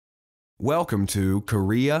Welcome to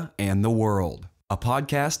Korea and the World, a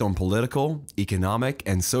podcast on political, economic,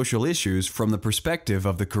 and social issues from the perspective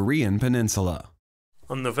of the Korean Peninsula.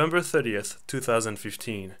 On November 30th,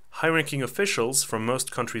 2015, high-ranking officials from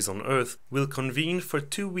most countries on Earth will convene for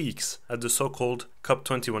 2 weeks at the so-called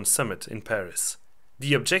COP21 summit in Paris.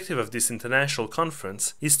 The objective of this international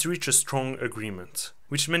conference is to reach a strong agreement,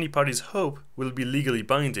 which many parties hope will be legally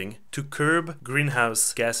binding, to curb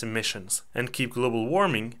greenhouse gas emissions and keep global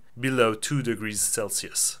warming below 2 degrees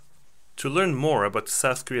Celsius. To learn more about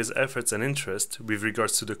South Korea's efforts and interest with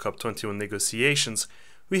regards to the COP21 negotiations,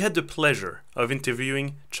 we had the pleasure of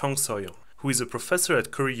interviewing Suh-Yong, who is a professor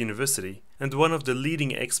at Korea University and one of the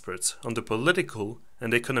leading experts on the political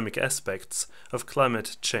and economic aspects of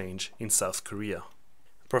climate change in South Korea.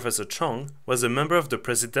 Professor Chung was a member of the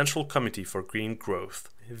Presidential Committee for Green Growth,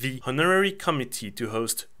 the honorary committee to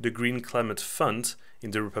host the Green Climate Fund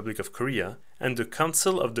in the Republic of Korea, and the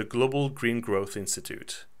Council of the Global Green Growth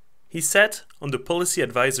Institute. He sat on the Policy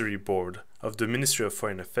Advisory Board of the Ministry of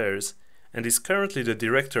Foreign Affairs and is currently the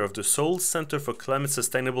director of the Seoul Center for Climate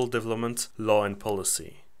Sustainable Development, Law and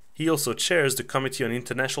Policy. He also chairs the Committee on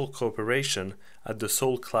International Cooperation at the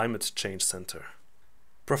Seoul Climate Change Center.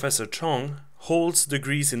 Professor Chung holds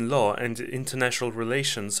degrees in law and international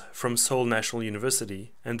relations from Seoul National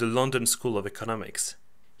University and the London School of Economics.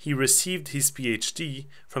 He received his PhD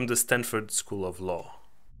from the Stanford School of Law.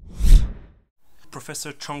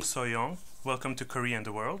 Professor Suh-Yong, welcome to Korea and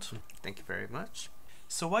the World. Thank you very much.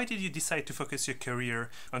 So why did you decide to focus your career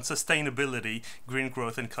on sustainability, green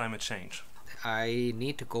growth, and climate change? I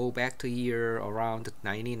need to go back to year around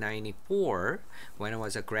 1994 when I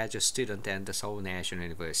was a graduate student at the Seoul National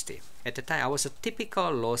University. At the time, I was a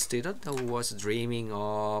typical law student who was dreaming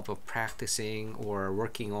of practicing or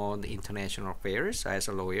working on international affairs as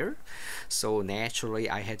a lawyer. So naturally,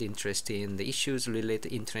 I had interest in the issues related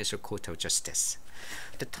to International Court of Justice.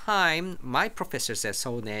 At the time, my professors at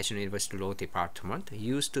Seoul National University Law Department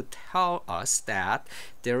used to tell us that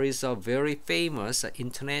there is a very famous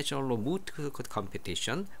international law moot court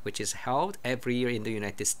competition which is held every year in the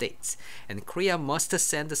United States. And Korea must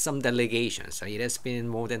send some delegations. It has been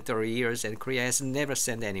more than 30 years and Korea has never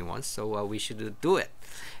sent anyone, so we should do it.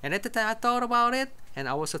 And at the time, I thought about it. And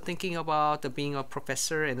I was thinking about being a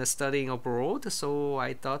professor and studying abroad, so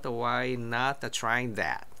I thought, why not trying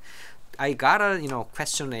that? I got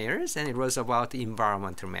questionnaires, and it was about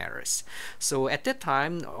environmental matters. So at that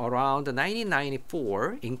time, around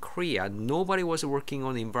 1994, in Korea, nobody was working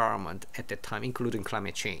on environment at that time, including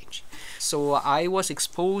climate change. So I was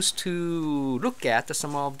exposed to look at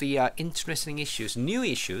some of the interesting issues, new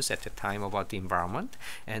issues at the time about the environment,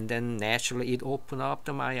 and then naturally it opened up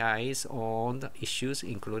my eyes on the issues,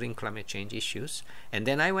 including climate change issues. And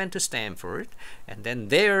then I went to Stanford, and then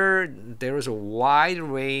there was a wide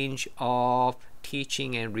range of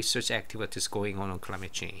teaching and research activities going on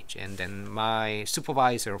climate change. And then my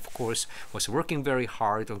supervisor, of course, was working very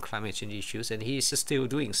hard on climate change issues, and he's still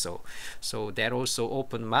doing so. So that also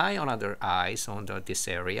opened my other eyes on this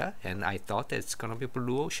area, and I thought that it's going to be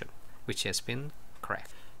blue ocean, which has been correct.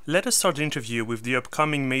 Let us start the interview with the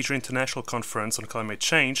upcoming major international conference on climate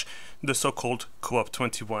change, the so-called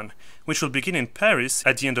COP21, which will begin in Paris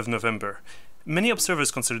at the end of November. Many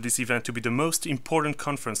observers consider this event to be the most important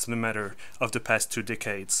conference on the matter of the past 2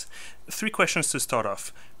 decades. 3 questions to start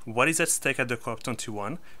off. What is at stake at the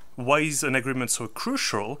COP21? Why is an agreement so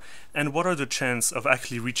crucial? And what are the chances of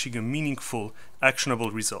actually reaching a meaningful,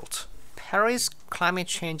 actionable result? Paris climate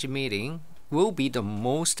change meeting will be the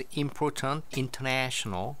most important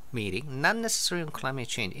international meeting, not necessarily on climate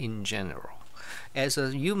change in general. As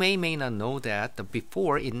you may not know that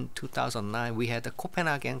before in 2009 we had the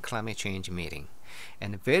Copenhagen climate change meeting,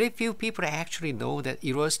 and very few people actually know that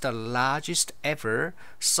it was the largest ever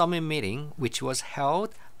summit meeting which was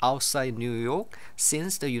held outside New York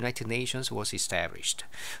since the United Nations was established.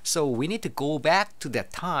 So we need to go back to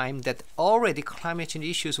that time that already climate change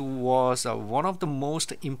issues was one of the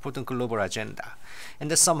most important global agenda.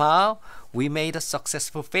 And somehow we made a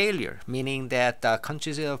successful failure, meaning that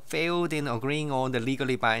countries failed in agreeing on the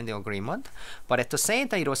legally binding agreement. But at the same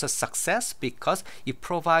time, it was a success because it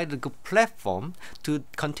provided a good platform to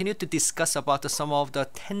continue to discuss about some of the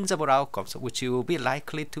tangible outcomes which will be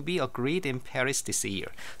likely to be agreed in Paris this year.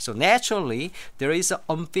 So naturally, there is an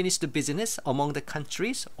unfinished business among the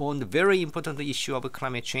countries on the very important issue of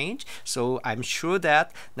climate change. So I'm sure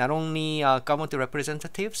that not only government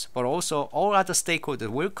representatives, but also all other stakeholders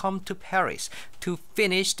will come to Paris to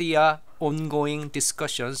finish the ongoing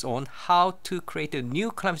discussions on how to create a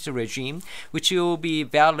new climate regime which will be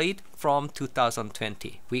valid from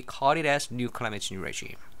 2020. We call it as new climate change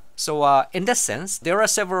regime. So in that sense, there are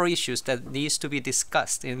several issues that needs to be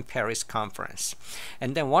discussed in Paris Conference.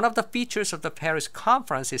 And then one of the features of the Paris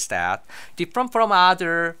Conference is that, different from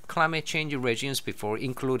other climate change regimes before,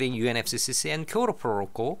 including UNFCCC and Kyoto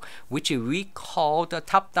Protocol, which we call the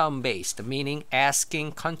top-down based, meaning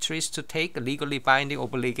asking countries to take legally binding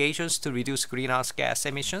obligations to reduce greenhouse gas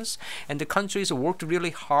emissions. And the countries worked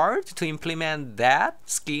really hard to implement that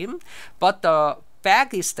scheme. But the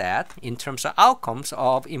fact is that, in terms of outcomes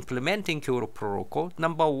of implementing Kyoto Protocol,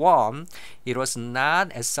 number one, it was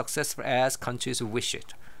not as successful as countries wish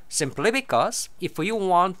it. Simply because if you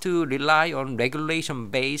want to rely on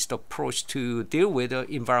regulation-based approach to deal with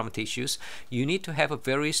environmental issues, you need to have a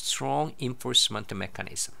very strong enforcement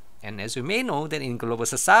mechanism. And as you may know, that in global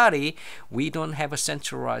society, we don't have a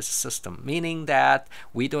centralized system, meaning that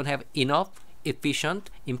we don't have enough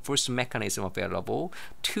efficient enforcement mechanism available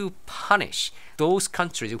to punish those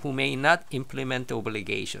countries who may not implement the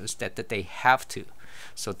obligations that they have to.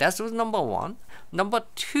 So that's number one. Number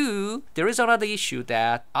two, there is another issue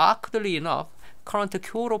that, awkwardly enough, current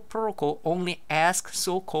Kyoto Protocol only asks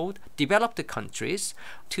so-called developed countries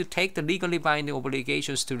to take the legally binding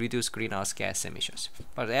obligations to reduce greenhouse gas emissions.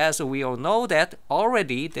 But as we all know that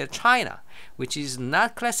already, that China, which is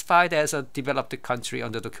not classified as a developed country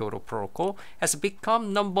under the Kyoto Protocol, has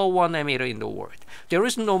become number one emitter in the world. There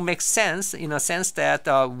is no make sense in a sense that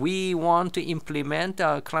we want to implement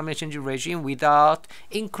a climate change regime without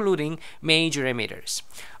including major emitters.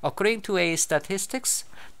 According to a statistics,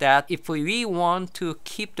 that if we want to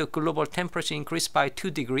keep the global temperature increase by 2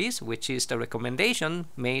 degrees, which is the recommendation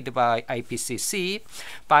made by IPCC,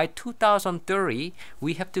 by 2030,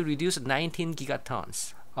 we have to reduce 19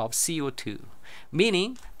 gigatons of CO2,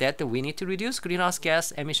 meaning that we need to reduce greenhouse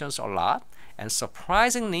gas emissions a lot. And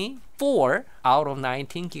surprisingly, 4 out of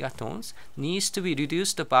 19 gigatons needs to be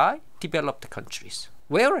reduced by developed countries,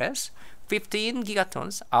 whereas 15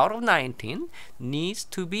 gigatons out of 19 needs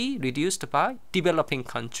to be reduced by developing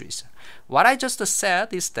countries. What I just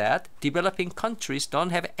said is that developing countries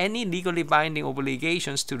don't have any legally binding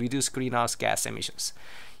obligations to reduce greenhouse gas emissions.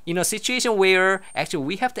 In a situation where actually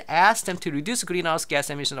we have to ask them to reduce greenhouse gas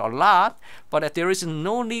emissions a lot, but there is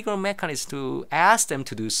no legal mechanism to ask them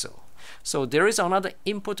to do so. So there is another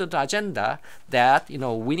important agenda that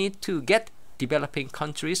we need to get developing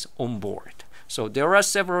countries on board. So there are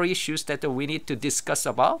several issues that we need to discuss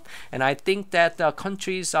about, and I think that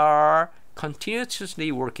countries are continuously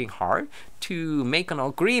working hard to make an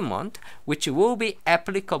agreement which will be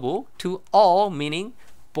applicable to all, meaning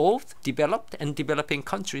both developed and developing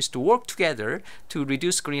countries, to work together to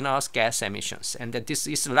reduce greenhouse gas emissions, and that this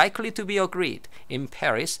is likely to be agreed in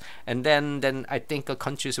Paris, and then I think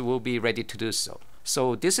countries will be ready to do so.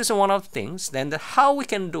 So this is one of the things. Then how we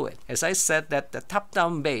can do it, as I said, that the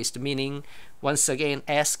top-down based, meaning once again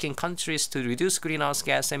asking countries to reduce greenhouse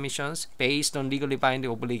gas emissions based on legally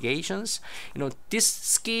binding obligations. This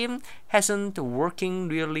scheme hasn't working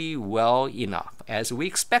really well enough as we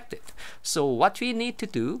expected. So what we need to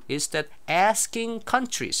do is that asking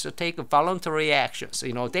countries to take voluntary actions.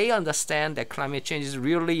 They understand that climate change is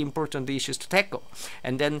really important issues to tackle,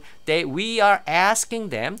 and then we are asking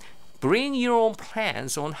them, bring your own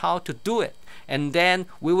plans on how to do it. And then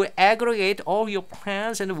we will aggregate all your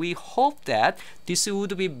plans, and we hope that this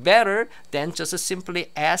would be better than just simply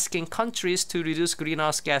asking countries to reduce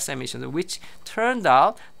greenhouse gas emissions, which turned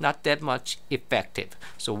out not that much effective.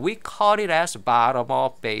 So we call it as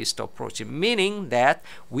bottom-up based approach, meaning that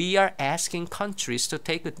we are asking countries to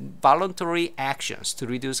take voluntary actions to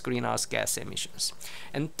reduce greenhouse gas emissions.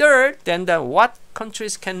 And third, then what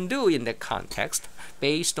countries can do in the context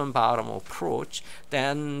based on bottom-up approach,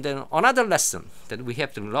 then another lesson that we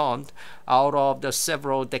have to learn out of the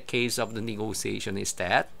several decades of the negotiation is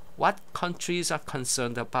that what countries are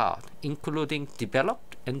concerned about, including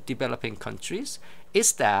developed and developing countries,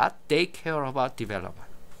 is that they care about development.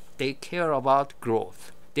 They care about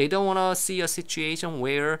growth. They don't want to see a situation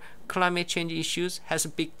where climate change issues has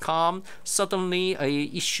become suddenly an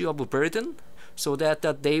issue of a burden, so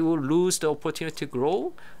that they will lose the opportunity to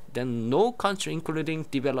grow. Then no country, including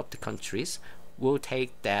developed countries, will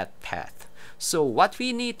take that path. So what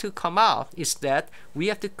we need to come out is that we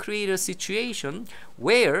have to create a situation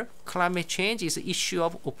where climate change is an issue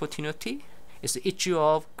of opportunity, it's an issue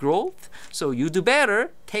of growth. So you do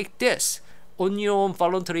better take this on your own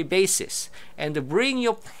voluntary basis and bring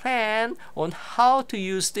your plan on how to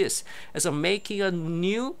use this as making a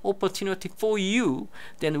new opportunity for you.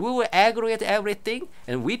 Then we will aggregate everything,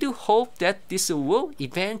 and we do hope that this will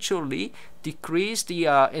eventually decrease the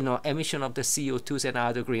emission of the CO2s and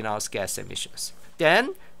other greenhouse gas emissions.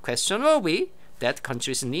 Then question will be, that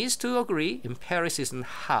countries needs to agree in Paris isn't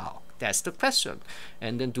how. That's the question.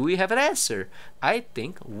 And then do we have an answer? I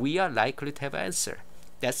think we are likely to have an answer.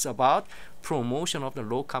 That's about promotion of the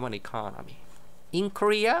low carbon economy. In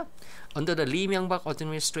Korea, under the Lee Myung-bak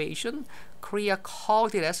administration, Korea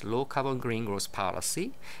called it as low carbon green growth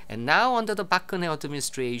policy. And now under the Park Geun-hye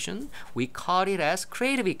administration, we call it as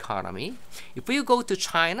creative economy. If you go to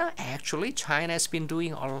China, actually China has been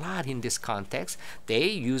doing a lot in this context. They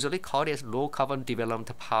usually call it as low carbon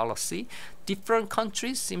development policy. Different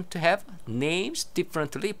countries seem to have names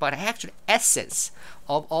differently, but actually essence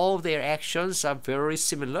of all their actions are very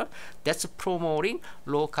similar. That's promoting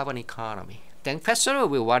low carbon economy. Then question will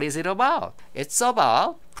be, what is it about? It's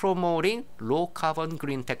about promoting low carbon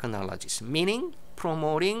green technologies, meaning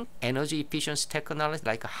promoting energy efficiency technologies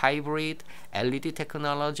like hybrid, LED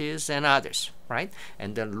technologies, and others, right?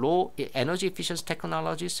 And the low energy efficiency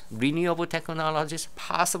technologies, renewable technologies,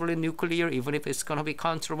 possibly nuclear, even if it's going to be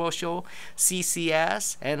controversial,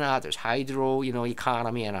 CCS, and others, hydro,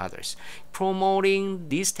 economy, and others. Promoting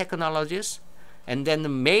these technologies and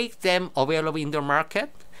then make them available in the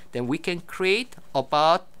market, then we can create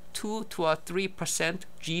about 2 to 3%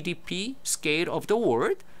 GDP scale of the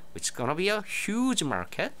world, which is going to be a huge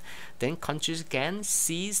market. Then countries can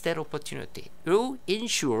seize that opportunity. It will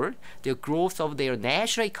ensure the growth of their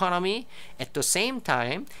national economy. At the same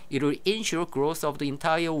time, it will ensure growth of the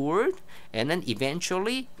entire world. And then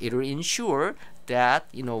eventually, it will ensure that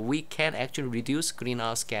we can actually reduce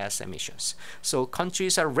greenhouse gas emissions. So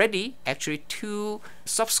countries are ready actually to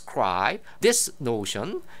subscribe this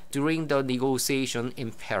notion during the negotiation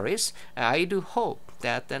in Paris. I do hope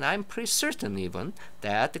that, and I'm pretty certain even,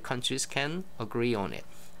 that the countries can agree on it.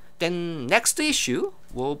 Then next issue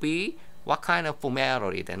will be what kind of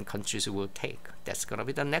formality then countries will take. That's going to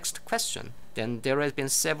be the next question. Then there has been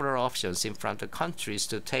several options in front of countries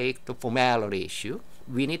to take the formality issue.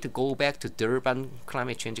 We need to go back to Durban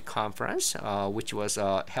Climate Change Conference, which was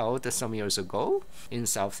held some years ago in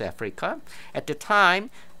South Africa. At the time,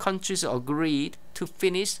 countries agreed to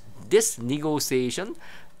finish this negotiation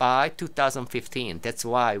by 2015. That's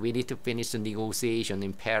why we need to finish the negotiation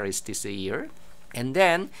in Paris this year. And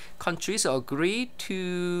then countries agreed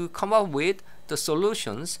to come up with the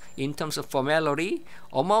solutions in terms of formality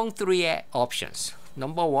among 3 options.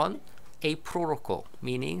 Number 1, a protocol,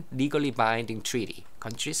 meaning legally binding treaty.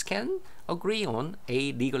 Countries can agree on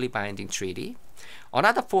a legally binding treaty.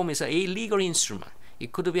 Another form is a legal instrument.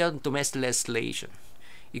 It could be a domestic legislation.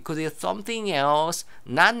 It could be something else,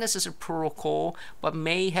 not necessarily protocol, but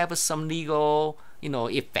may have some legal,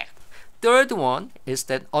 effect. Third one is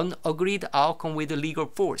that unagreed outcome with the legal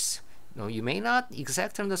force. You may not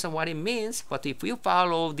exactly understand what it means, but if you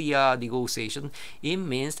follow the negotiation, it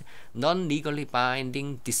means non-legally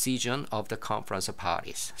binding decision of the conference of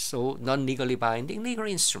parties. So non-legally binding legal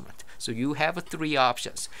instrument. So you have 3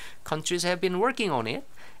 options. Countries have been working on it.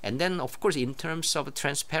 And then, of course, in terms of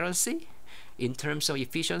transparency, in terms of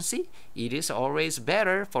efficiency, it is always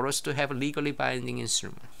better for us to have a legally binding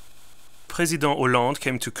instrument. President Hollande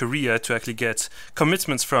came to Korea to actually get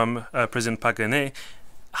commitments from President Park Geun-hye.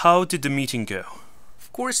 How did the meeting go?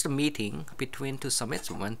 Of course, the meeting between 2 summits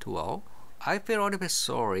went well. I feel a little bit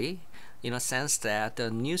sorry in a sense that the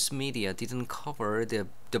news media didn't cover the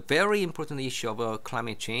very important issue of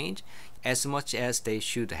climate change as much as they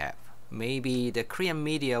should have. Maybe the Korean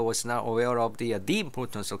media was not aware of the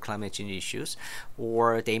importance of climate change issues,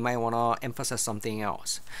 or they might want to emphasize something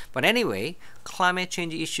else. But anyway, climate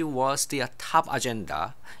change issue was the top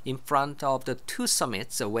agenda in front of the 2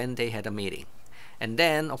 summits when they had a meeting. And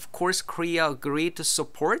then, of course, Korea agreed to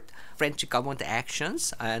support French government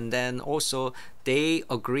actions, and then also they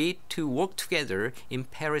agreed to work together in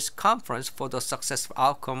Paris conference for the successful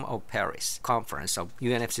outcome of Paris conference of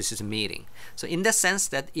UNFCCC's meeting. So in the sense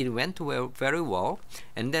that it went very well.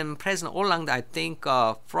 And then President Hollande, I think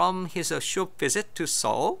from his short visit to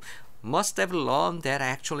Seoul, must have learned that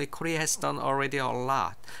actually Korea has done already a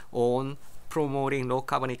lot on promoting low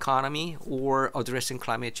carbon economy or addressing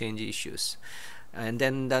climate change issues. And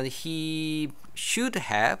then he should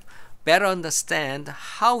have better understand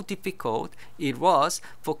how difficult it was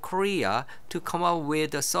for Korea to come up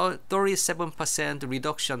with a 37%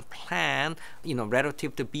 reduction plan,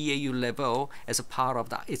 relative to BAU level as a part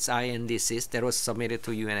of its INDCs that was submitted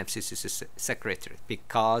to UNFCCC secretary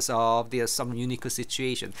because of some unique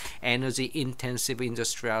situation, energy intensive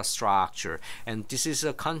industrial structure. And this is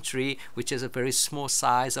a country which has a very small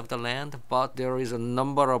size of the land, but there is a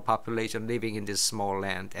number of population living in this small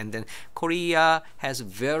land. And then Korea has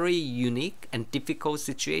very unique and difficult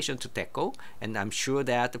situation to tackle, and I'm sure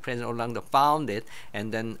that the President Hollande found it,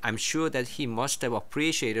 and then I'm sure that he must have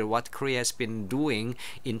appreciated what Korea has been doing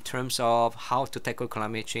in terms of how to tackle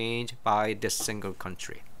climate change by this single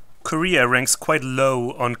country. Korea ranks quite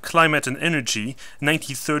low on climate and energy,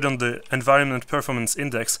 93rd on the Environment Performance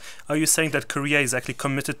Index. Are you saying that Korea is actually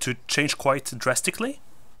committed to change quite drastically?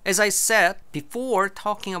 As I said before,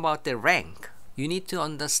 talking about the rank, you need to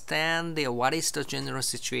understand what is the general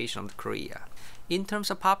situation of Korea. In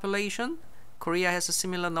terms of population, Korea has a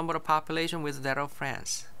similar number of population with that of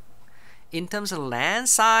France. In terms of land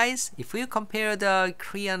size, if you compare the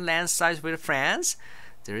Korean land size with France,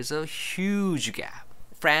 there is a huge gap.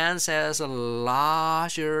 France has a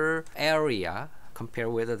larger area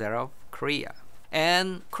compared with that of Korea.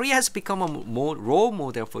 And Korea has become a role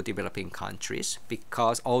model for developing countries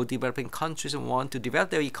because all developing countries want to develop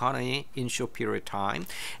their economy in short period of time.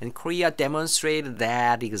 And Korea demonstrated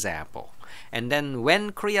that example. And then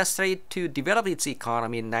when Korea started to develop its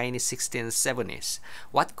economy in 1960s and 70s,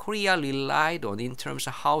 what Korea relied on in terms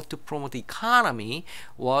of how to promote the economy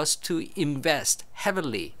was to invest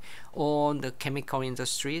heavily on the chemical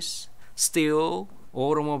industries, steel,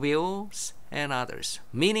 automobiles, and others,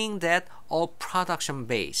 meaning that all production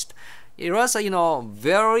based. It was a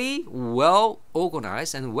very well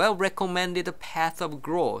organized and well recommended path of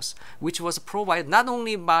growth, which was provided not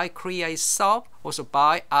only by Korea itself, also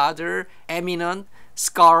by other eminent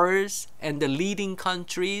scholars and the leading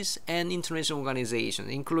countries and international organizations,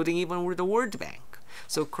 including even with the World Bank.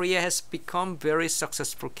 So Korea has become a very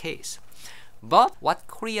successful case. But what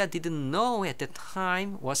Korea didn't know at the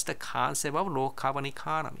time was the concept of low carbon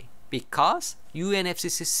economy, because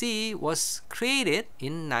UNFCCC was created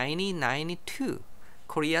in 1992.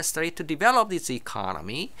 Korea started to develop its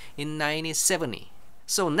economy in 1970.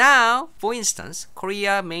 So now, for instance,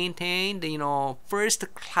 Korea maintained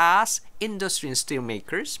first-class industry and steel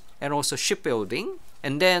makers and also shipbuilding.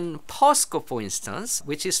 And then POSCO, for instance,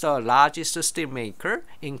 which is the largest steel maker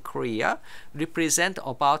in Korea, represent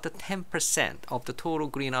about 10% of the total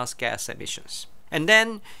greenhouse gas emissions. And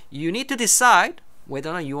then you need to decide whether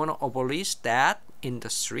or not you want to abolish that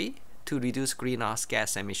industry to reduce greenhouse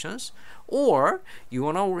gas emissions, or you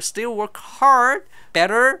want to still work hard,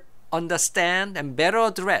 better understand and better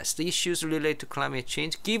address the issues related to climate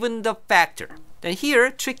change given the factor. Then here,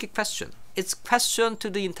 tricky question. It's question to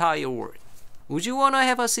the entire world. Would you want to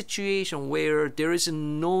have a situation where there is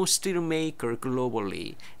no steel maker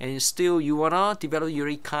globally and still you want to develop your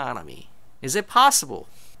economy? Is it possible?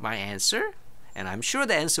 My answer, and I'm sure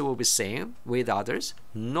the answer will be same with others,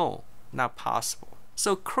 no, not possible.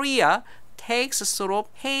 So Korea takes a sort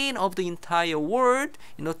of pain of the entire world,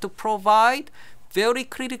 to provide very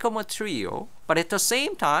critical material. But at the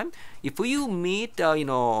same time, if you meet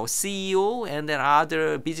CEO and then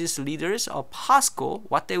other business leaders of POSCO,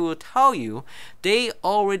 what they will tell you, they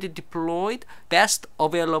already deployed best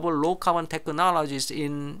available low carbon technologies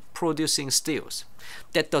in producing steels.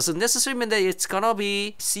 That doesn't necessarily mean that it's gonna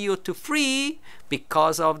be CO2 free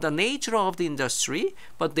because of the nature of the industry,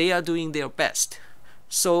 but they are doing their best.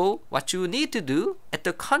 So what you need to do at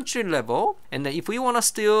the country level, and if you want to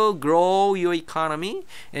still grow your economy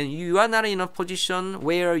and you are not in a position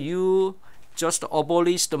where you just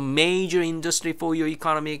abolish the major industry for your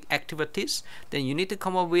economic activities, then you need to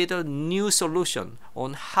come up with a new solution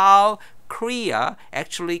on how Korea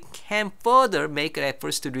actually can further make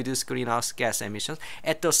efforts to reduce greenhouse gas emissions,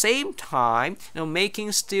 at the same time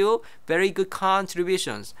making still very good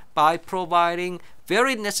contributions by providing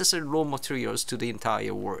very necessary raw materials to the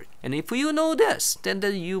entire world. And if you know this, then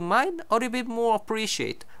you might a little bit more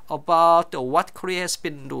appreciate about what Korea has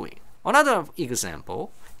been doing. Another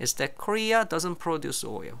example is that Korea doesn't produce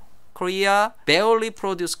oil. Korea barely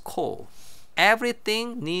produces coal.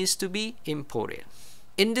 Everything needs to be imported.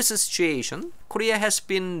 In this situation, Korea has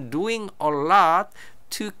been doing a lot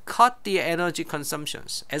to cut the energy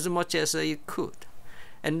consumptions as much as it could.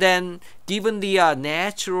 And then given the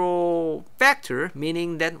natural factor,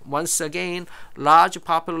 meaning that once again, large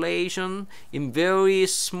population in very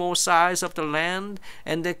small size of the land,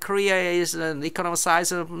 and then Korea is an economic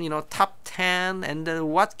size of top 10, and then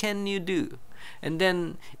what can you do? And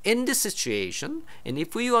then in this situation, and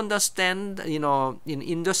if we understand, in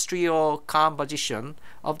industrial composition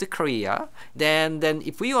of the Korea, then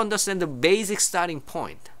if we understand the basic starting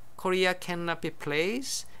point, Korea cannot be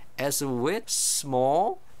placed as with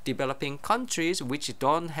small developing countries which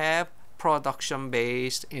don't have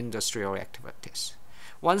production-based industrial activities.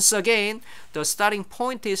 Once again, the starting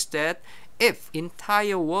point is that if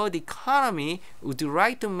entire world economy would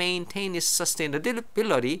like to maintain its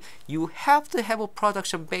sustainability, you have to have a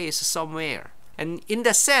production base somewhere. And in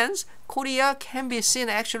that sense, Korea can be seen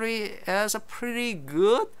actually as a pretty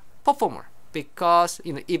good performer, because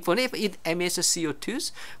even if it emits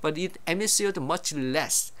CO2s, but it emits CO2 much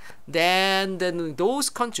less than those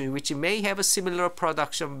countries which may have a similar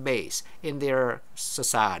production base in their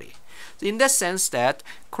society. In the sense that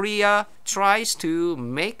Korea tries to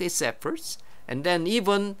make its efforts, and then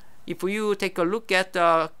even if you take a look at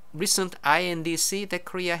the recent INDC that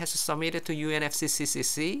Korea has submitted to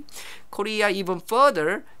UNFCCC, Korea even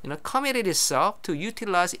further committed itself to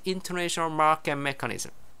utilize international market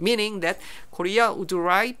mechanism. Meaning that Korea would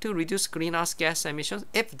like to reduce greenhouse gas emissions.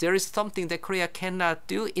 If there is something that Korea cannot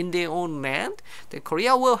do in their own land, then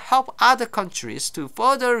Korea will help other countries to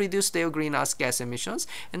further reduce their greenhouse gas emissions,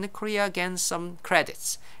 and then Korea gains some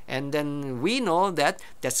credits. And then we know that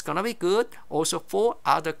that's gonna be good also for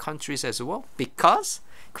other countries as well, because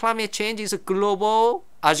climate change is a global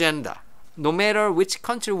agenda. No matter which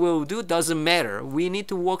country will do, doesn't matter. We need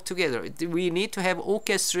to work together. We need to have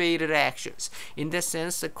orchestrated actions. In that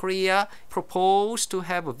sense, Korea proposed to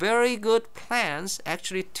have very good plans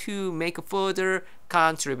actually to make further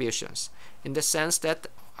contributions. In the sense that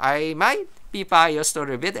I might be biased a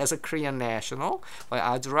little bit as a Korean national, but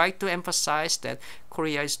I'd like to emphasize that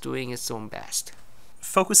Korea is doing its own best.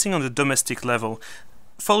 Focusing on the domestic level,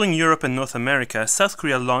 following Europe and North America, South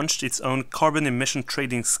Korea launched its own carbon emission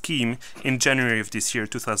trading scheme in January of this year,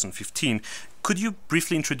 2015. Could you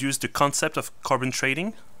briefly introduce the concept of carbon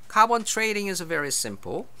trading? Carbon trading is very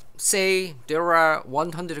simple. Say there are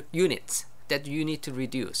 100 units that you need to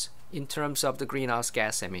reduce in terms of the greenhouse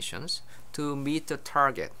gas emissions to meet the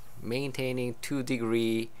target, maintaining 2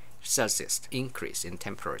 degrees Celsius increase in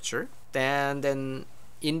temperature. Then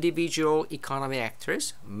individual economy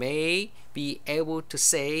actors may be able to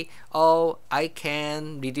say, oh, I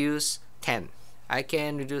can reduce 10, I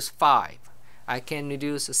can reduce 5, I can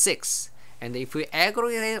reduce 6. And if we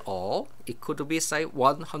aggregate it all, it could be say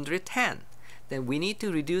 110. Then we need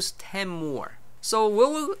to reduce 10 more. So we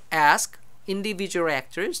will ask individual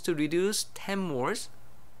actors to reduce 10 more.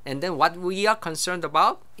 And then what we are concerned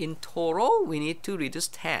about, in total, we need to reduce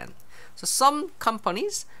 10. So some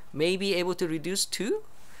companies may be able to reduce 2.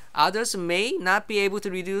 Others may not be able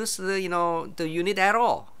to reduce the unit at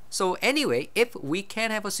all. So anyway, if we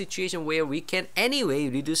can have a situation where we can anyway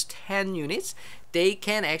reduce 10 units, they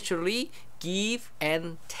can actually give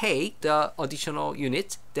and take the additional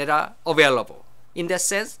units that are available. In that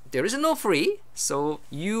sense, there is no free. So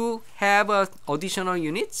you have additional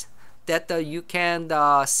units that you can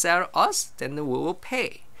sell us, then we will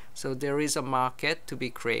pay. So there is a market to be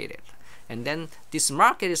created. And then this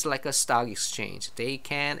market is like a stock exchange. They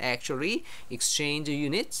can actually exchange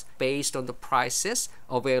units based on the prices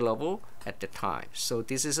available at the time. So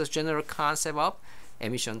this is a general concept of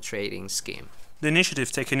emission trading scheme. The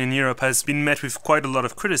initiative taken in Europe has been met with quite a lot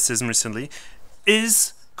of criticism recently.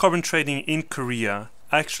 Is carbon trading in Korea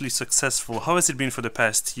actually successful? How has it been for the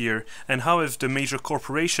past year? And how have the major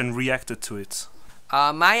corporations reacted to it?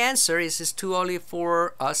 My answer is it's too early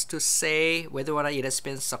for us to say whether or not it has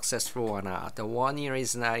been successful or not. The 1 year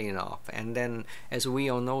is not enough. And then, as we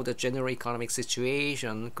all know, the general economic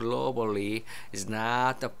situation globally is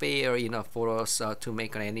not fair enough for us to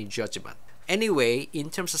make any judgment. Anyway, in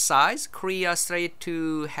terms of size, Korea started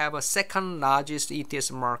to have a second largest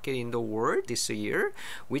ETS market in the world this year,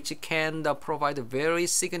 which can provide very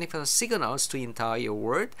significant signals to the entire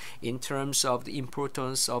world in terms of the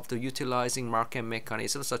importance of the utilizing market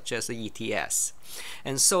mechanisms such as the ETS.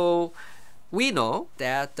 And so we know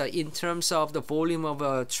that in terms of the volume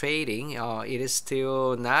of trading, it is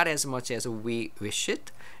still not as much as we wish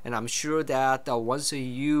it. And I'm sure that once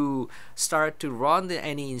you start to run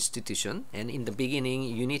any institution, and in the beginning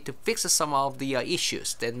you need to fix some of the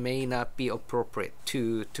issues that may not be appropriate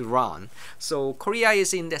to run. So Korea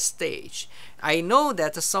is in that stage. I know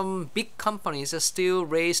that some big companies still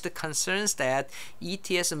raise the concerns that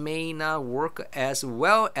ETS may not work as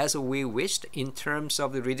well as we wished in terms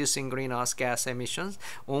of the reducing greenhouse gas emissions,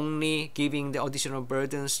 only giving the additional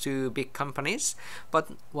burdens to big companies.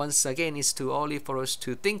 But once again, it's too early for us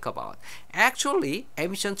to think about. Actually,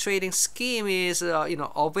 emission trading scheme is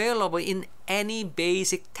available in any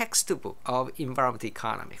basic textbook of environmental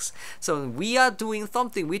economics. So we are doing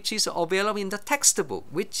something which is available in the textbook,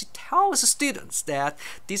 which tells students that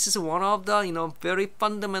this is one of the very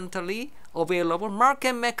fundamentally available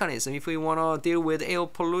market mechanism if we want to deal with air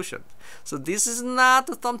pollution. So this is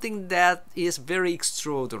not something that is very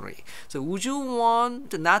extraordinary. So would you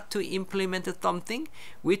want not to implement something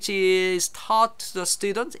which is taught to the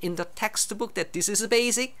students in the textbook that this is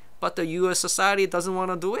basic, but the U.S. society doesn't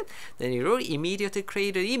want to do it, then you will immediately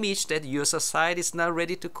create an image that U.S. society is not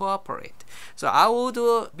ready to cooperate. So I would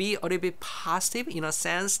be a little bit positive in a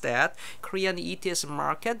sense that Korean ETS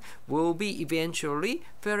market will be eventually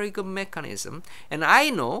very good mechanism. And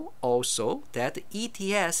I know also that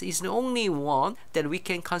ETS is the only one that we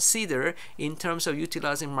can consider in terms of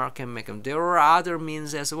utilizing market mechanism. There are other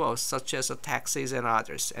means as well, such as taxes and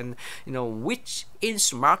others. And which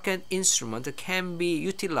market instrument can be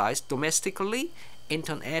utilized domestically,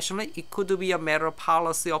 internationally. It could be a matter of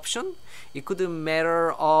policy option. It could be a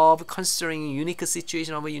matter of considering unique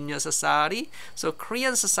situation of a union society. So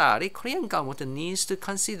Korean society, Korean government needs to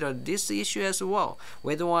consider this issue as well,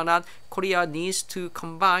 whether or not Korea needs to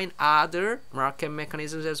combine other market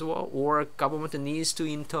mechanisms as well, or government needs to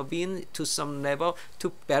intervene to some level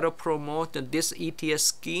to better promote this ETS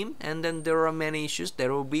scheme. And then there are many issues that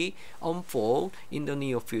will be unfold in the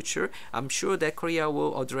near future. I'm sure that Korea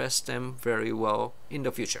will address them very well in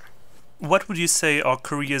the future. What would you say are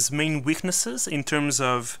Korea's main weaknesses in terms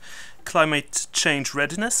of climate change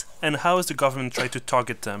readiness, and how is the government trying to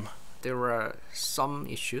target them? There are some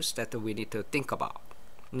issues that we need to think about.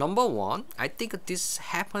 Number one, I think this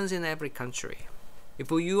happens in every country.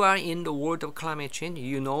 If you are in the world of climate change,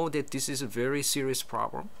 you know that this is a very serious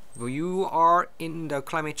problem. If you are in the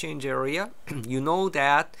climate change area, you know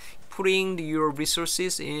that putting your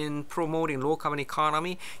resources in promoting low carbon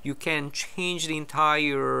economy, you can change the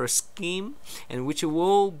entire scheme, and which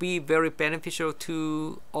will be very beneficial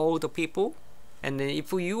to all the people. And then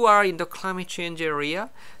if you are in the climate change area,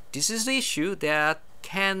 this is the issue that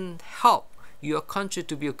can help your country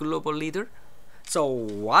to be a global leader. So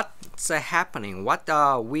what's happening, what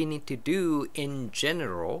we need to do in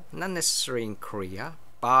general, not necessarily in Korea,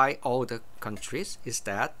 by all the countries, is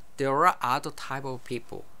that there are other type of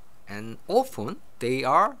people. And often they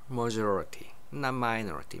are majority, not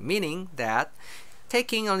minority. Meaning that,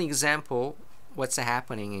 taking an example, what's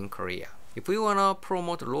happening in Korea. If we want to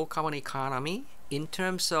promote low carbon economy, in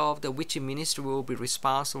terms of which ministry will be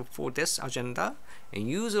responsible for this agenda, and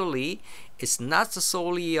usually it's not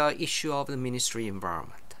solely an issue of the Ministry of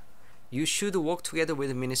Environment. You should work together with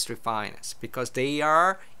the Ministry of Finance because they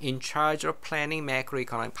are in charge of planning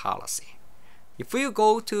macroeconomic policy. If you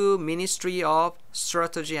go to Ministry of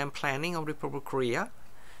Strategy and Planning of Republic of Korea,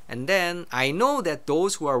 and then I know that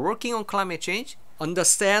those who are working on climate change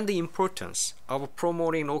understand the importance of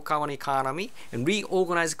promoting low carbon economy and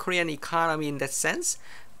reorganize Korean economy in that sense,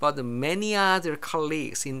 but many other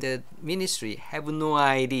colleagues in the ministry have no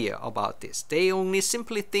idea about this. They only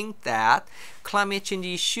simply think that climate change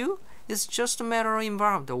issue is just a matter of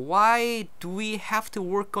environment. Why do we have to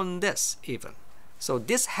work on this even? So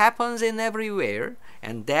this happens in everywhere,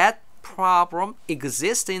 and that problem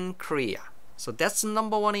exists in Korea. So that's the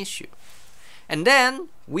number one issue. And then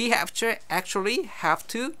we actually have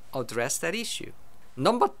to address that issue.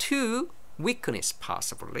 Number two, weakness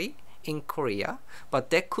possibly in Korea,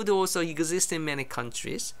 but that could also exist in many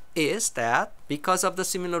countries, is that because of the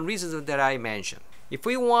similar reasons that I mentioned. If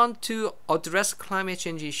we want to address climate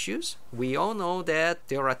change issues, we all know that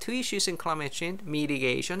there are two issues in climate change: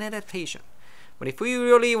 mitigation and adaptation. But if we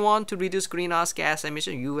really want to reduce greenhouse gas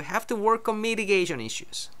emission, you have to work on mitigation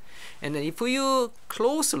issues. And then if you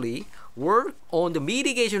closely work on the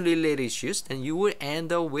mitigation related issues, then you will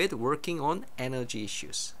end up with working on energy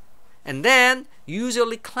issues. And then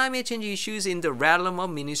usually climate change issues in the realm of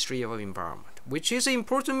Ministry of Environment, which is an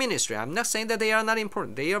important ministry. I'm not saying that they are not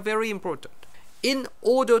important. They are very important. In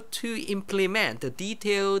order to implement the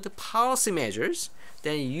detailed policy measures,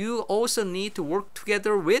 then you also need to work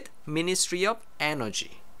together with Ministry of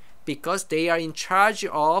Energy because they are in charge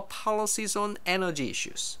of policies on energy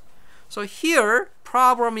issues. So here,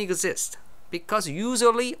 problem exists because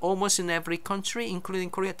usually almost in every country, including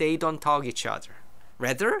Korea, they don't talk each other.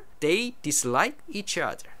 Rather, they dislike each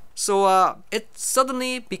other. So it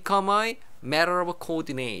suddenly become a matter of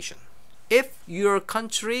coordination. If your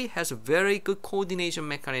country has a very good coordination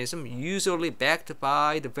mechanism, usually backed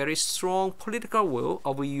by the very strong political will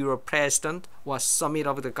of your president or summit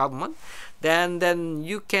of the government, then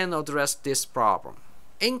you can address this problem.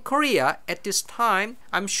 In Korea, at this time,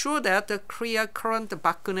 I'm sure that the Korea current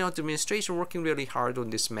Park Geun-hye administration working really hard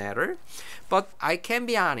on this matter. But I can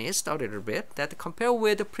be honest a little bit that compared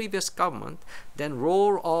with the previous government, then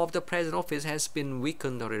role of the president office has been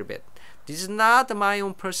weakened a little bit. This is not my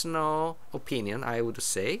own personal opinion, I would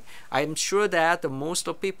say. I'm sure that most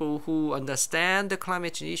of people who understand the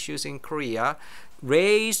climate change issues in Korea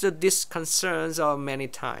raised these concerns many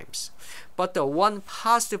times. But the one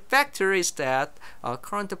positive factor is that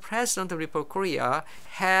current President of the Republic of Korea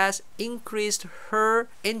has increased her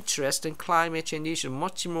interest in climate change issues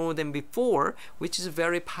much more than before, which is a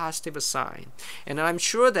very positive sign. And I'm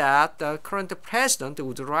sure that the current president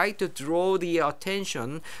would like to draw the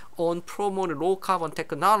attention on promoting low carbon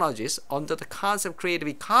technologies under the concept of creative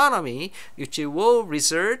economy, which will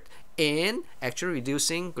result in actually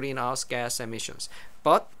reducing greenhouse gas emissions.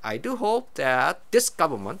 But I do hope that this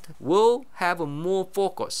government will have more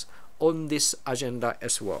focus on this agenda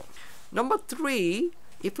as well. Number 3,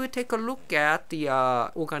 if we take a look at the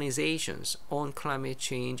organizations on climate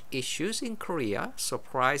change issues in Korea,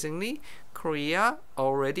 surprisingly, Korea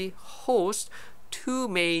already hosts 2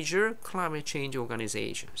 major climate change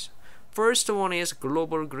organizations. First one is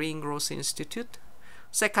Global Green Growth Institute.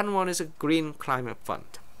 Second one is Green Climate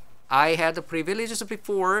Fund. I had the privileges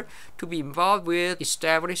before to be involved with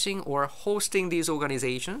establishing or hosting these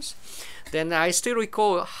organizations. Then I still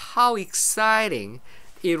recall how exciting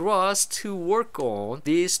it was to work on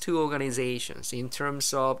these 2 organizations in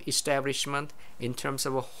terms of establishment, in terms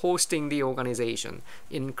of hosting the organization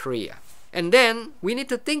in Korea. And then we need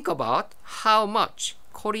to think about how much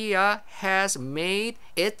Korea has made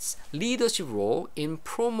its leadership role in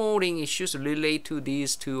promoting issues related to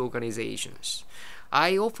these 2 organizations.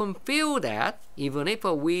 I often feel that even if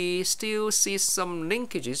we still see some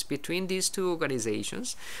linkages between these 2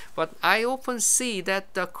 organizations, but I often see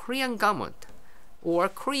that the Korean government or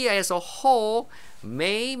Korea as a whole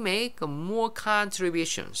may make more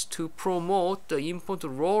contributions to promote the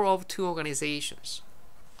important role of 2 organizations.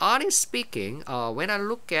 Honestly speaking, when I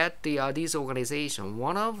look at these organizations,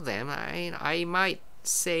 one of them, I might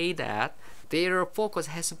say that their focus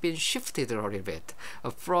has been shifted a little bit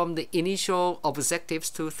from the initial objectives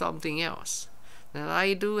to something else. And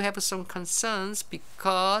I do have some concerns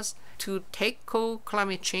because to tackle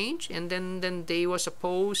climate change and then they were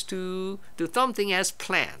supposed to do something as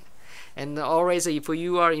planned. And always if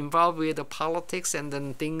you are involved with the politics and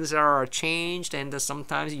then things are changed and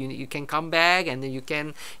sometimes you can come back and then you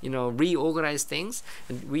can reorganize things.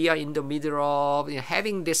 And we are in the middle of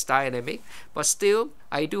having this dynamic, but still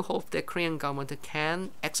I do hope that Korean government can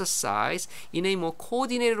exercise in a more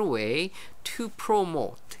coordinated way to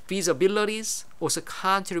promote feasibilities, also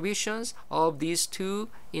contributions of these 2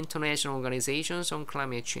 international organizations on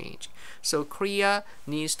climate change. So Korea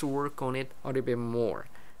needs to work on it a little bit more.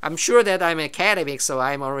 I'm sure that I'm academic, so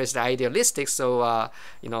I'm always idealistic. So I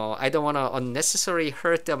don't want to unnecessarily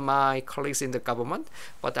hurt my colleagues in the government,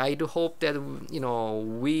 but I do hope that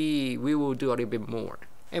we will do a little bit more.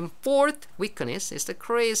 And 4th weakness is that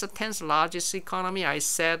Korea is the 10th largest economy. I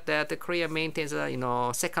said that Korea maintains the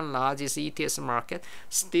 2nd largest ETS market.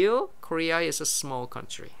 Still, Korea is a small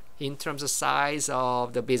country in terms of size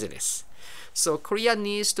of the business. So Korea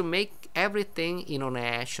needs to make everything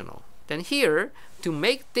international. Then here, to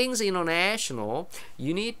make things international,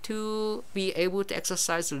 you need to be able to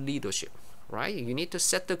exercise leadership, right? You need to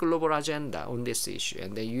set the global agenda on this issue,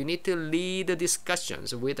 and then you need to lead the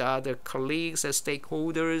discussions with other colleagues and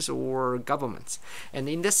stakeholders or governments. And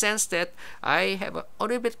in the sense that I have a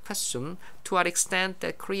little bit question to what extent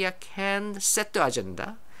that Korea can set the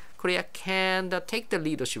agenda, Korea can take the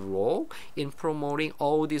leadership role in promoting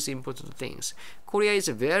all these important things. Korea is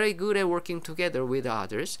very good at working together with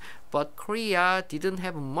others, but Korea didn't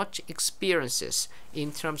have much experiences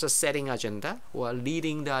in terms of setting agenda or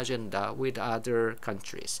leading the agenda with other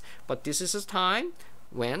countries. But this is a time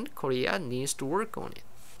when Korea needs to work on it.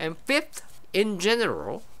 And 5th, in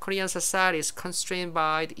general, Korean society is constrained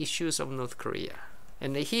by the issues of North Korea.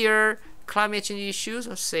 And here, climate change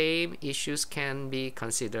issues, same issues can be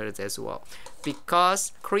considered as well.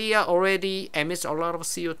 Because Korea already emits a lot of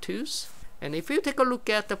CO2s. And if you take a look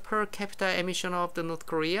at the per capita emission of the North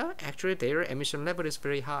Korea, actually their emission level is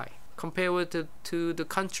very high compared to the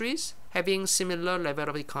countries having similar level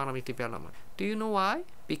of economic development. Do you know why?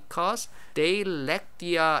 Because they lack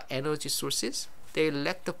the energy sources, they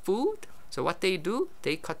lack the food. So what they do,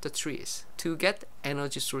 they cut the trees to get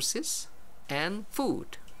energy sources and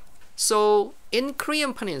food. So in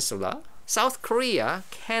Korean Peninsula, South Korea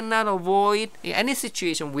cannot avoid any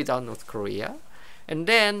situation without North Korea. And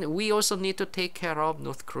then we also need to take care of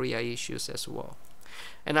North Korea issues as well.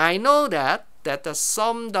 And I know that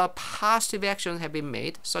some positive actions have been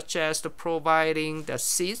made, such as providing the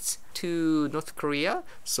seats to North Korea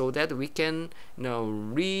so that we can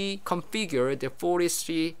reconfigure the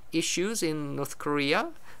forestry issues in North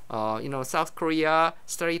Korea. South Korea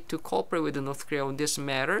started to cooperate with North Korea on this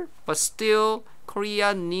matter, but still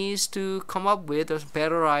Korea needs to come up with a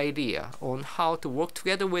better idea on how to work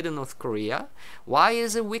together with North Korea. Why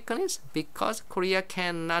is it weakness? Because Korea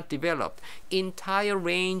cannot develop entire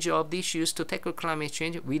range of issues to tackle climate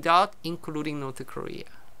change without including North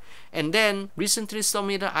Korea. And then recently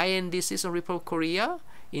submitted INDC's report Korea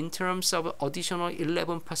in terms of additional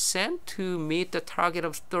 11% to meet the target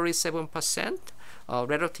of 37%.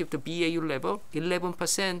 Relative to BAU level,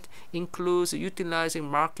 11% includes utilizing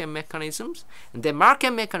market mechanisms. And the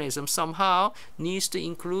market mechanism somehow needs to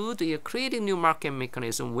include creating new market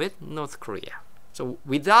mechanism with North Korea. So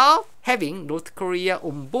without having North Korea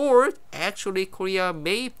on board, actually Korea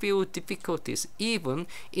may feel difficulties even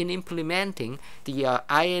in implementing the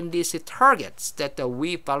INDC targets that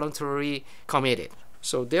we voluntarily committed.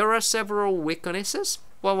 So there are several weaknesses.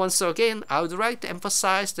 But once again, I would like to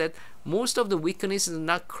emphasize that most of the weaknesses are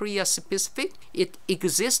not Korea specific. It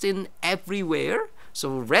exists in everywhere.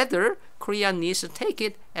 So rather, Korea needs to take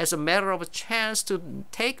it as a matter of a chance to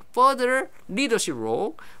take further leadership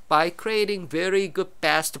role by creating very good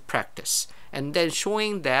best practice and then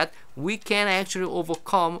showing that we can actually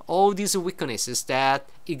overcome all these weaknesses that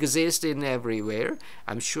exist in everywhere.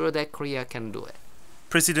 I'm sure that Korea can do it.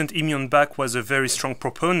 President Lee Myung-bak was a very strong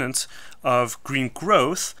proponent of green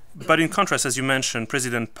growth, but in contrast, as you mentioned,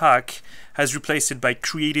 President Park has replaced it by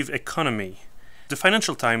creative economy. The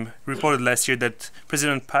Financial Times reported last year that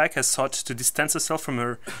President Park has sought to distance herself from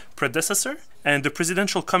her predecessor, and the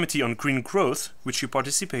Presidential Committee on Green Growth, which you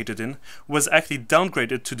participated in, was actually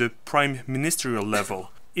downgraded to the prime ministerial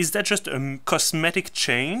level. Is that just a cosmetic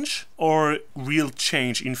change or real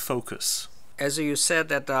change in focus? As you said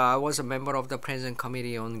that I was a member of the President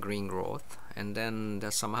Committee on Green Growth, and then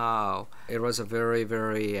somehow it was a very,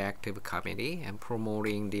 very active committee and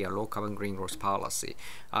promoting the low carbon green growth policy.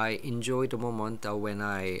 I enjoyed the moment when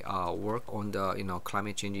I work on the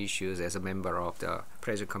climate change issues as a member of the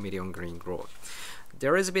President Committee on Green Growth.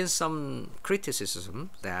 There has been some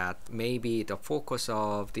criticism that maybe the focus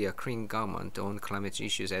of the Korean government on climate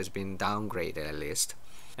issues has been downgraded at least.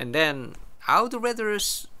 And then I would rather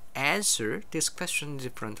answer this question in a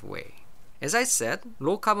different way. As I said,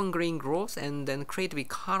 low carbon green growth and then creative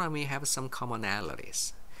economy have some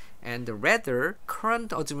commonalities. And rather,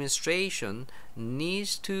 current administration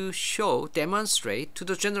needs to demonstrate to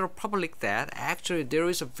the general public that actually there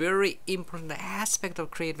is a very important aspect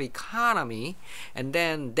of creative economy, and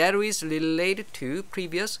then that is related to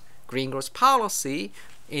previous green growth policy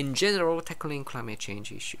in general tackling climate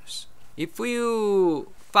change issues. If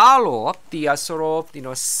you follow up the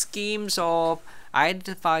schemes of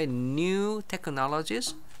identify new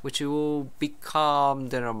technologies which will become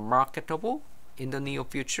marketable in the near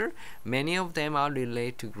future, many of them are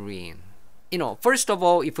related to green. First of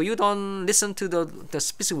all, if you don't listen to the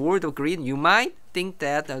specific word of green, you might think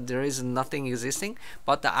that there is nothing existing,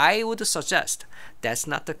 but I would suggest that's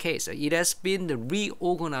not the case. It has been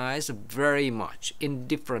reorganized very much in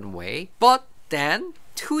different way, but then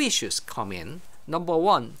two issues come in. Number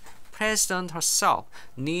one, President herself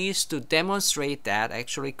needs to demonstrate that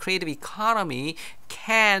actually creative economy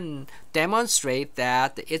can demonstrate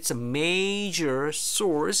that it's a major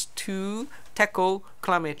source to tackle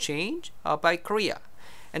climate change by Korea.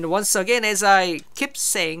 And once again, as I keep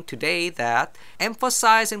saying today, that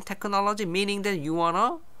emphasizing technology meaning that you want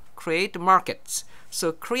to create markets.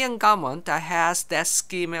 So Korean government has that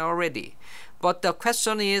scheme already. But the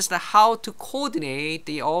question is how to coordinate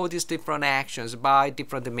all these different actions by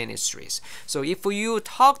different ministries. So if you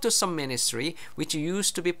talk to some ministry which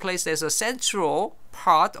used to be placed as a central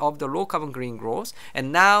part of the low carbon green growth,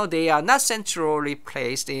 and now they are not centrally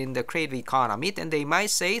placed in the creative economy, then they might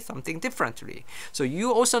say something differently. So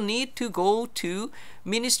you also need to go to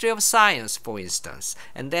Ministry of Science, for instance,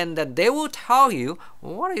 and then they will tell you,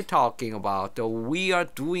 what are you talking about? We are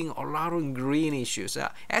doing a lot of green issues.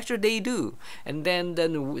 Actually, they do. And then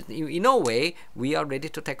in a way, we are ready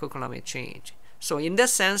to tackle climate change. So in the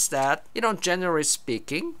sense that, generally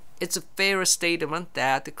speaking, it's a fair statement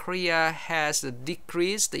that Korea has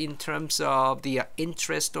decreased in terms of the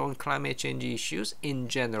interest on climate change issues in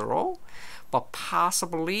general, but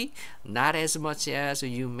possibly not as much as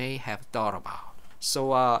you may have thought about.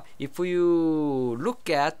 So if you look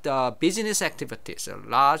at business activities,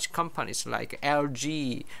 large companies like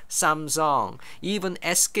LG, Samsung, even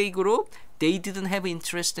SK Group, they didn't have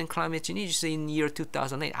interest in climate change in year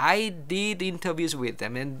 2008. I did interviews with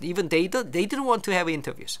them, and even they didn't want to have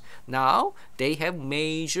interviews. Now they have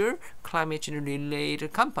major climate change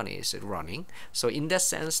related companies running. So in that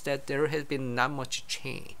sense that there has been not much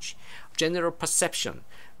change. General perception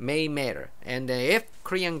may matter. And if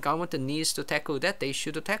Korean government needs to tackle that, they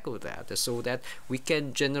should tackle that so that we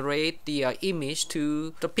can generate the image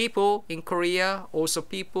to the people in Korea, also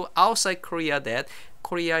people outside Korea, that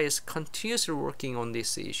Korea is continuously working on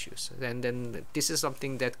these issues. And then this is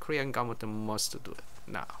something that Korean government must do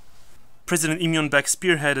now. President Im Yoon-bak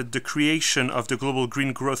spearheaded the creation of the Global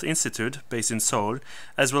Green Growth Institute, based in Seoul,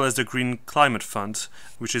 as well as the Green Climate Fund,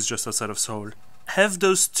 which is just outside of Seoul. Have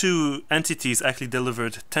those two entities actually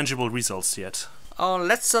delivered tangible results yet?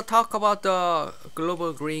 Let's talk about the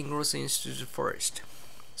Global Green Growth Institute first.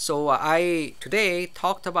 So I today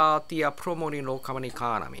talked about the promoting low carbon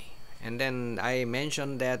economy. And then I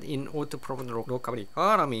mentioned that in order to promote the low carbon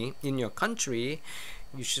economy in your country,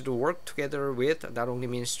 you should work together with not only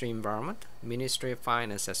Ministry of Environment, Ministry of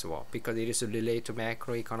Finance as well, because it is related to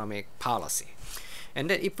macroeconomic policy. And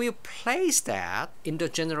then if we place that in the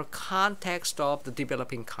general context of the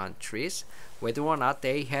developing countries, whether or not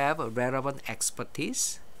they have relevant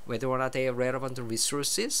expertise, whether or not they have relevant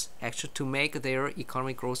resources actually to make their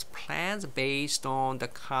economic growth plans based on the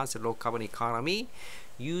concept of low carbon economy,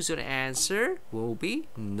 user answer will be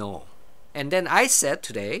no. And then I said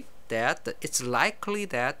today that it's likely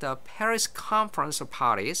that the Paris Conference of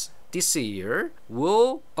Parties this year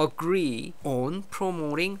will agree on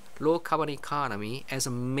promoting low carbon economy as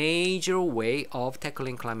a major way of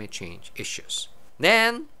tackling climate change issues.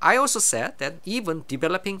 Then I also said that even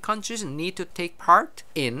developing countries need to take part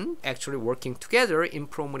in actually working together in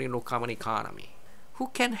promoting low carbon economy. Who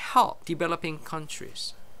can help developing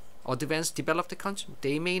countries? Advanced developed countries,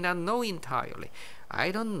 they may not know entirely.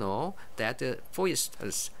 I don't know that, for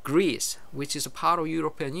instance, Greece, which is a part of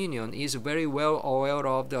European Union, is very well aware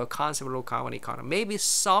of the concept of low carbon economy. Maybe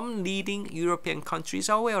some leading European countries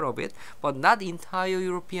are aware of it, but not entire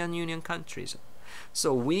European Union countries.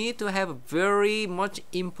 So we need to have a very much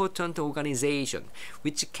important organization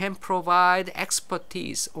which can provide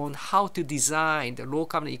expertise on how to design the low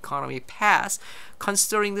carbon economy path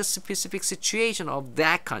considering the specific situation of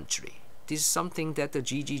that country. This is something that the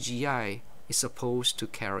GGGI is supposed to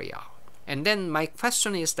carry out. And then my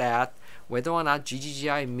question is that whether or not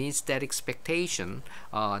GGGI meets that expectation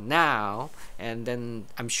now, and then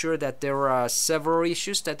I'm sure that there are several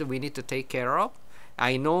issues that we need to take care of.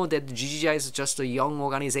 I know that GGI is just a young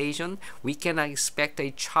organization. We cannot expect a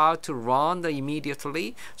child to run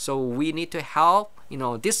immediately. So we need to help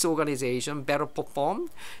this organization better perform.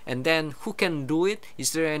 And then who can do it?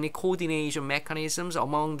 Is there any coordination mechanisms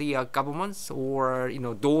among the governments or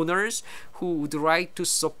donors who would like to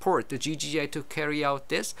support the GGI to carry out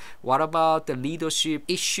this? What about the leadership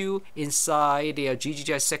issue inside the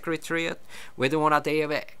GGI secretariat? Whether or not they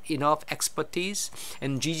have enough expertise,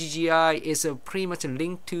 and GGI is pretty much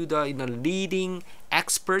linked to the leading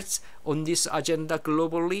experts on this agenda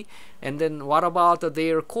globally. And then what about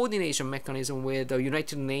their coordination mechanism with the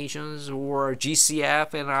United Nations or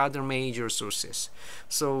GCF and other major sources?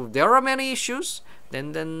 So there are many issues.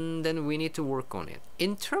 Then we need to work on it.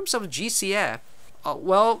 In terms of GCF,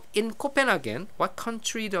 well, in Copenhagen, what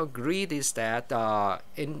country agreed is that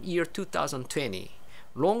in year 2020,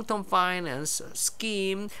 long-term finance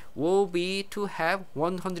scheme will be to have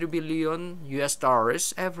 $100 billion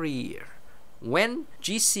every year. When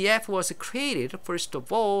GCF was created, first of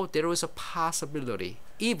all, there was a possibility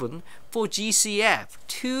even for GCF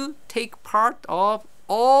to take part of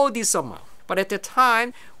all this amount. But at the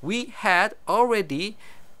time, we had already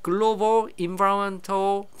Global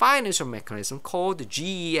Environmental Financial Mechanism called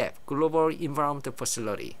GEF, Global Environmental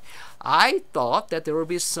Facility. I thought that there would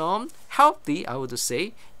be some healthy, I would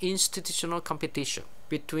say, institutional competition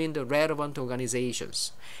between the relevant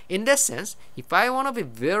organizations. In that sense, if I want to be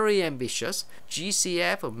very ambitious,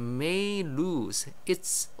 GCF may lose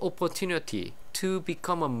its opportunity to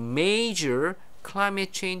become a major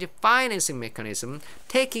climate change financing mechanism,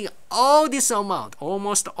 taking all this amount,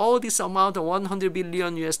 almost all this amount of $100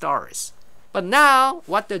 billion. But now,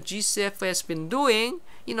 what the GCF has been doing,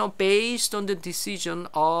 based on the decision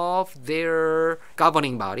of their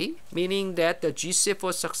governing body, meaning that the GCF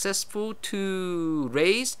was successful to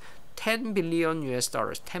raise $10 billion,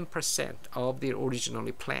 10% of the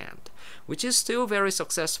originally planned, which is still very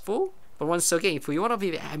successful. But once again, if you want to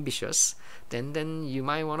be ambitious, then you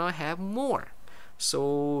might want to have more.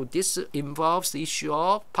 So this involves the issue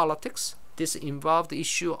of politics. This involves the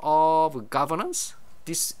issue of governance.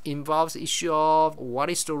 This involves the issue of what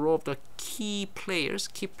is the role of the key players,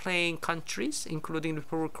 key playing countries, including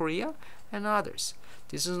Republic of Korea and others.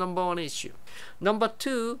 This is number one issue. Number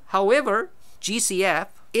two, however, GCF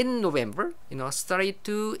in November, started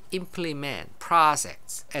to implement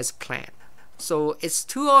projects as planned. So it's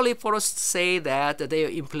too early for us to say that their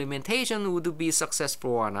implementation would be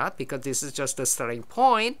successful or not, because this is just a starting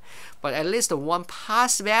point. But at least one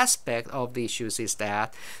positive aspect of the issues is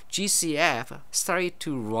that GCF started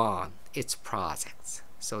to run its projects.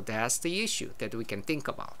 So that's the issue that we can think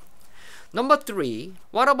about. Number 3,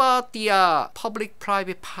 what about the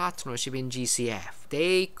public-private partnership in GCF?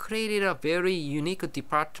 They created a very unique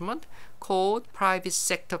department called Private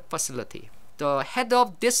Sector Facility. The head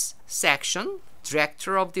of this section,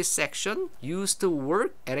 director of this section, used to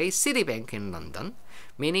work at a Citibank in London,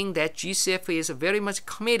 meaning that GCF is very much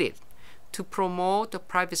committed to promote the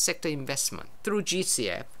private sector investment through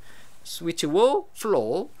GCF, which will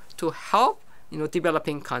flow to help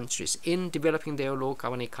developing countries in developing their low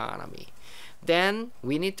carbon economy. Then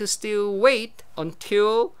we need to still wait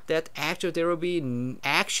until that actually there will be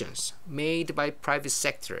actions made by private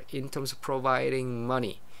sector in terms of providing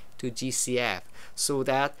money to GCF, so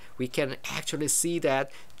that we can actually see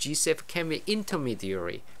that GCF can be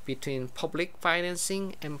intermediary between public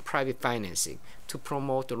financing and private financing to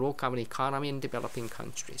promote the low carbon economy in developing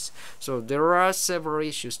countries. So there are several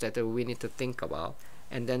issues that we need to think about.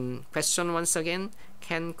 And then question once again,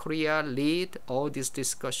 can Korea lead all these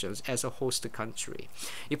discussions as a host country?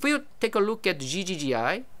 If we take a look at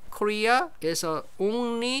GGGI, Korea is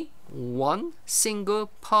only one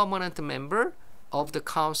single permanent member of the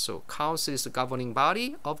Council. Council is the governing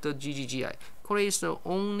body of the GGGI. Korea is the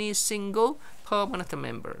only single permanent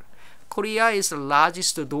member. Korea is the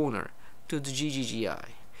largest donor to the GGGI.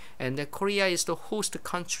 And Korea is the host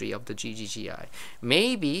country of the GGGI.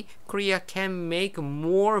 Maybe Korea can make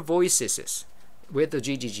more voices with the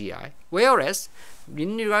GGGI. Whereas,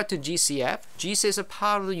 in regard to GCF, GCF is a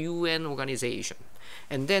part of the UN organization.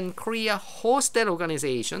 And then Korea hosts that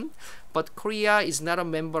organization, but Korea is not a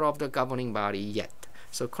member of the governing body yet.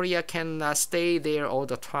 So Korea cannot stay there all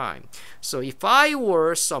the time. So if I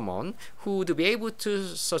were someone who would be able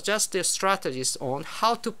to suggest their strategies on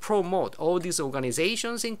how to promote all these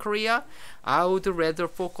organizations in Korea, I would rather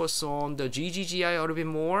focus on the GGGI a little bit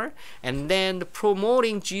more, and then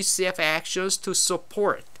promoting GCF actions to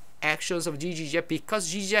support actions of GGGI,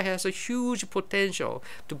 because GGGI has a huge potential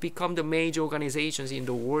to become the major organizations in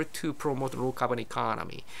the world to promote low carbon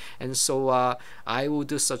economy. And so I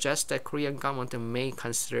would suggest that Korean government may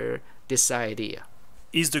consider this idea.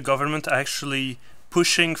 Is the government actually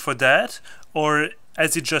pushing for that, or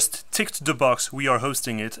has it just ticked the box, we are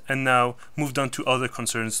hosting it, and now moved on to other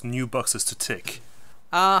concerns, new boxes to tick?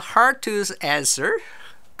 Hard to answer.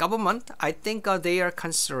 Government, I think they are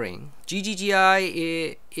considering.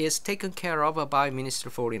 GGGI is taken care of by Ministry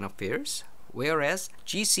of Foreign Affairs, whereas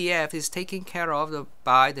GCF is taken care of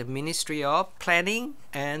by the Ministry of Planning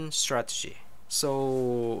and Strategy.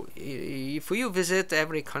 So if you visit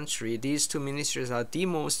every country, these two ministries are the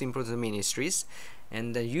most important ministries,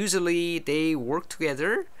 and usually they work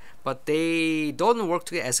together, but they don't work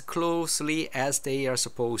together as closely as they are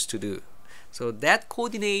supposed to do. So that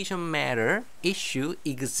coordination matter issue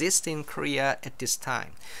exists in Korea at this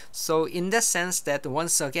time. So in the sense that,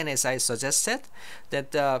 once again, as I suggested,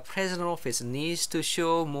 that the President Office needs to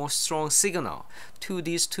show more strong signal to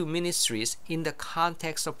these two ministries in the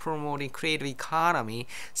context of promoting creative economy,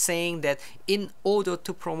 saying that in order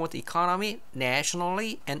to promote economy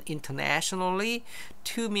nationally and internationally,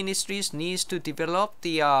 two ministries needs to develop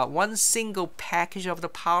the one single package of the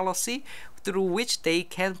policy through which they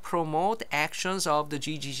can promote actions of the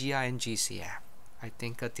GGGI and GCF. I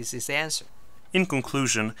think this is the answer. In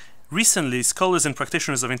conclusion, recently scholars and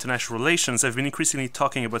practitioners of international relations have been increasingly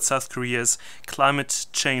talking about South Korea's climate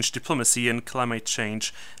change diplomacy and climate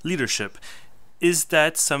change leadership. Is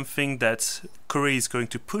that something that Korea is going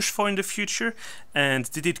to push for in the future? And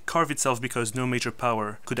did it carve itself because no major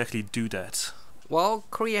power could actually do that? Well,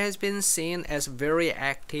 Korea has been seen as a very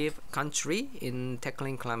active country in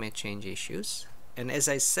tackling climate change issues. And as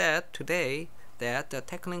I said today, that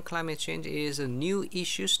tackling climate change is a new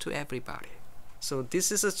issues to everybody. So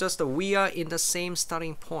this is just we are in the same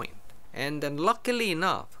starting point. And then luckily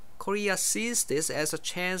enough, Korea sees this as a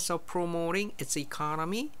chance of promoting its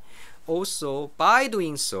economy. Also, by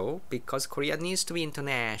doing so, because Korea needs to be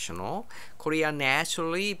international, Korea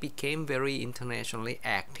naturally became very internationally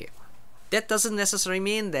active. That doesn't necessarily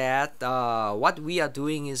mean that what we are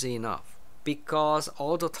doing is enough, because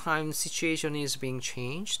all the time situation is being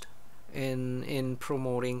changed in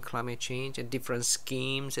promoting climate change, and different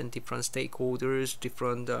schemes and different stakeholders,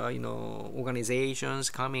 different organizations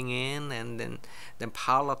coming in, and then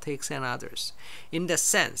politics and others. In the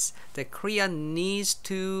sense that Korea needs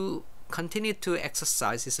to continue to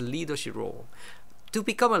exercise its leadership role. To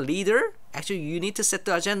become a leader, actually you need to set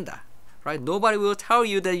the agenda. right? Nobody will tell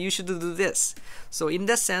you that you should do this. So in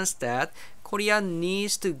that sense that Korea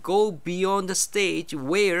needs to go beyond the stage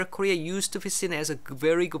where Korea used to be seen as a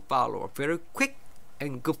very good follower, very quick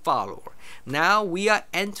and good follower. Now we are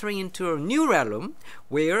entering into a new realm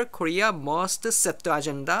where Korea must set the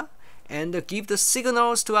agenda and give the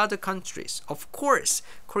signals to other countries. Of course,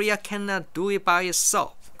 Korea cannot do it by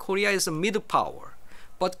itself. Korea is a middle power,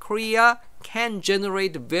 but Korea can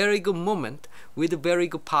generate very good movement with very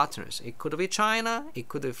good partners. It could be China, it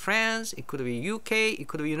could be France, it could be UK, it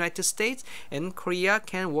could be United States, and Korea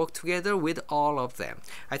can work together with all of them.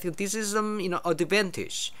 I think this is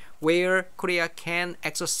advantage where Korea can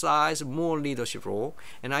exercise more leadership role,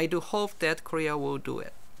 and I do hope that Korea will do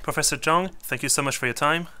it. Professor Chung, thank you so much for your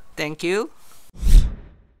time. Thank you.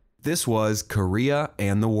 This was Korea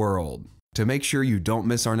and the World. To make sure you don't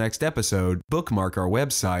miss our next episode, bookmark our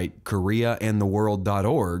website,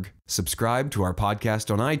 koreaandtheworld.org, subscribe to our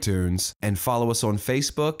podcast on iTunes, and follow us on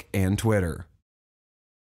Facebook and Twitter.